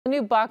The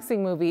new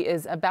boxing movie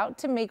is about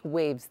to make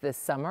waves this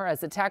summer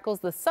as it tackles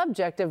the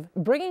subject of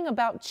bringing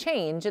about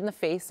change in the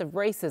face of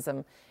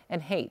racism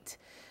and hate.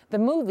 The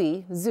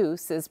movie,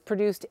 Zeus, is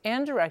produced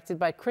and directed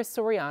by Chris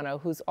Soriano,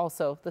 who's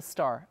also the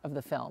star of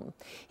the film.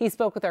 He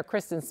spoke with our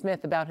Kristin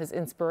Smith about his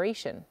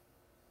inspiration.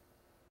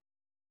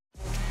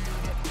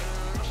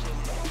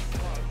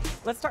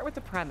 Let's start with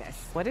the premise.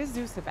 What is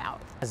Zeus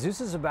about? Zeus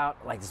is about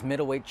like this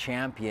middleweight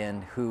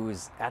champion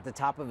who's at the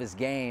top of his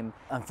game.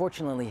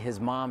 Unfortunately,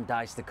 his mom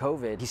dies to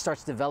COVID. He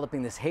starts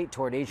developing this hate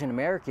toward Asian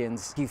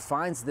Americans. He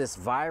finds this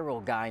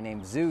viral guy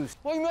named Zeus.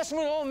 What are you messing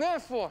with an old man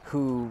for?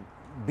 Who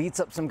beats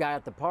up some guy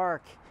at the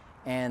park,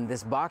 and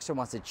this boxer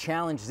wants to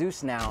challenge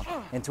Zeus now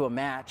into a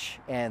match.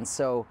 And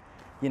so,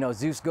 you know,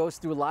 Zeus goes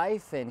through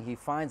life and he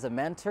finds a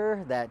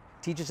mentor that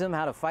teaches him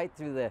how to fight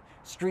through the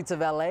streets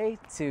of LA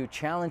to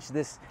challenge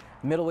this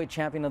middleweight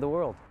champion of the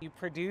world. You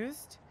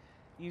produced,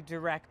 you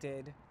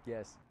directed.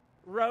 Yes.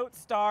 Wrote,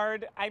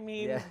 starred. I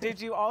mean, Yeah. Did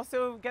you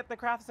also get the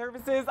craft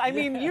services? I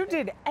mean, you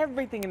did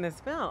everything in this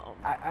film.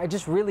 I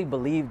just really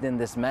believed in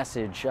this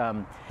message.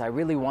 I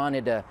really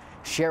wanted to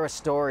share a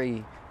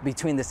story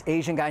between this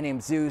Asian guy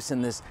named Zeus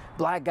and this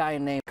black guy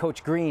named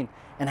Coach Green,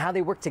 and how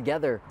they work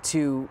together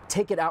to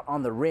take it out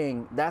on the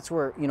ring. That's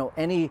where, you know,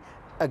 any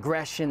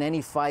aggression,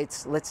 any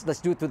fights, let's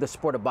do it through the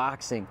sport of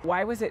boxing.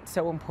 Why was it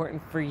so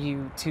important for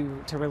you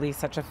to release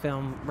such a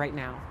film right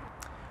now?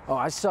 Oh,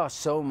 I saw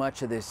so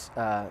much of this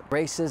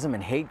racism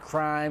and hate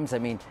crimes. I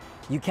mean,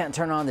 you can't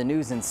turn on the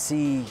news and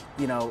see,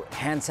 you know,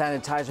 hand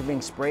sanitizer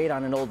being sprayed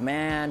on an old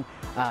man,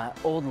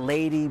 old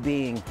lady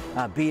being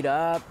beat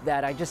up,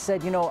 that I just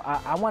said, you know,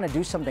 I want to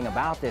do something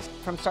about this.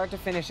 From start to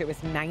finish, it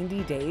was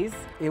 90 days.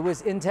 It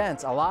was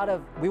intense.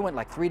 We went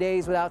like 3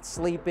 days without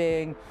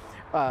sleeping,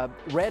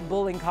 Red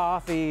Bull and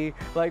coffee,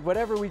 like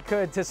whatever we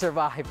could to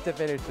survive to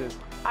finish this.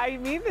 I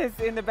mean this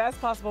in the best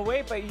possible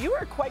way, but you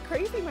are quite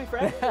crazy, my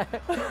friend.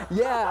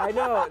 Yeah, I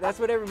know. That's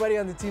what everybody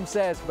on the team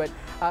says. But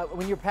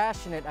when you're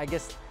passionate, I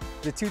guess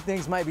the two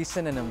things might be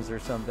synonyms or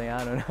something.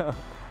 I don't know.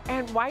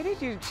 And why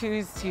did you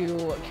choose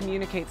to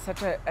communicate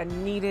such a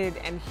needed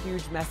and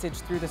huge message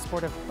through the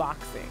sport of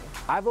boxing?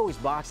 I've always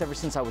boxed ever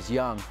since I was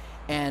young.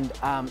 And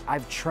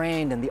I've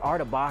trained, and the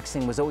art of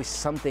boxing was always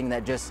something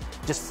that just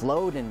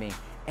flowed in me.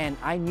 And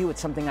I knew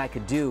it's something I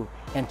could do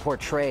and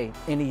portray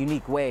in a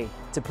unique way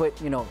to put,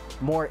 you know,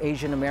 more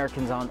Asian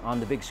Americans on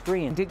the big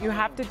screen. Did you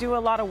have to do a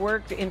lot of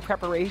work in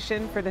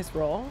preparation for this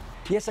role?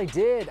 Yes, I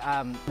did.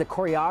 The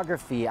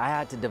choreography I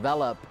had to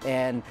develop,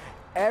 and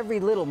every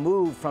little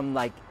move from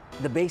like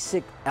the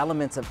basic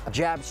elements of a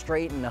jab,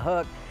 straight, and a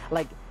hook.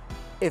 Like,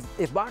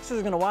 if boxers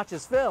are gonna watch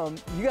this film,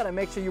 you gotta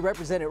make sure you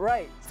represent it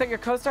right. So your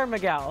co-star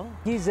Miguel.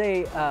 He's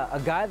a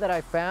guy that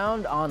I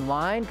found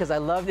online because I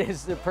loved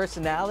his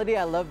personality,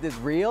 I loved his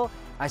reel.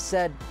 I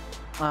said,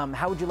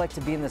 how would you like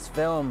to be in this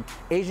film?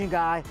 Asian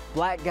guy,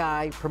 black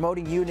guy,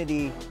 promoting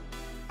unity.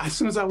 As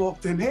soon as I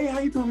walked in, hey, how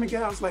you doing,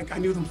 Miguel? I was like, I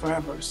knew them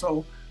forever.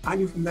 So I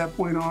knew from that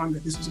point on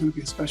that this was gonna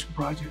be a special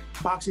project.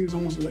 Boxing is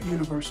almost a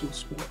universal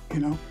sport, you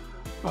know?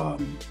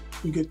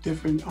 You get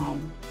different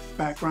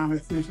background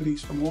ethnicities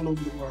from all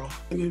over the world.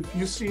 And if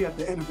you see at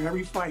the end of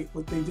every fight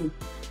what they do,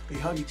 they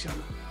hug each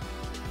other.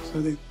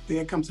 So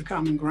there comes a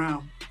common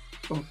ground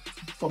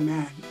for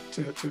man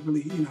to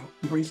really, you know,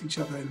 embrace each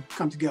other and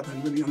come together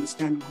and really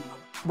understand one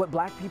another. What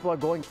black people are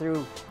going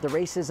through, the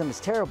racism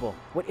is terrible.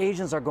 What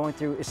Asians are going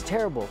through is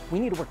terrible. We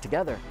need to work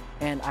together.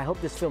 And I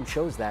hope this film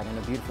shows that in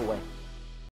a beautiful way.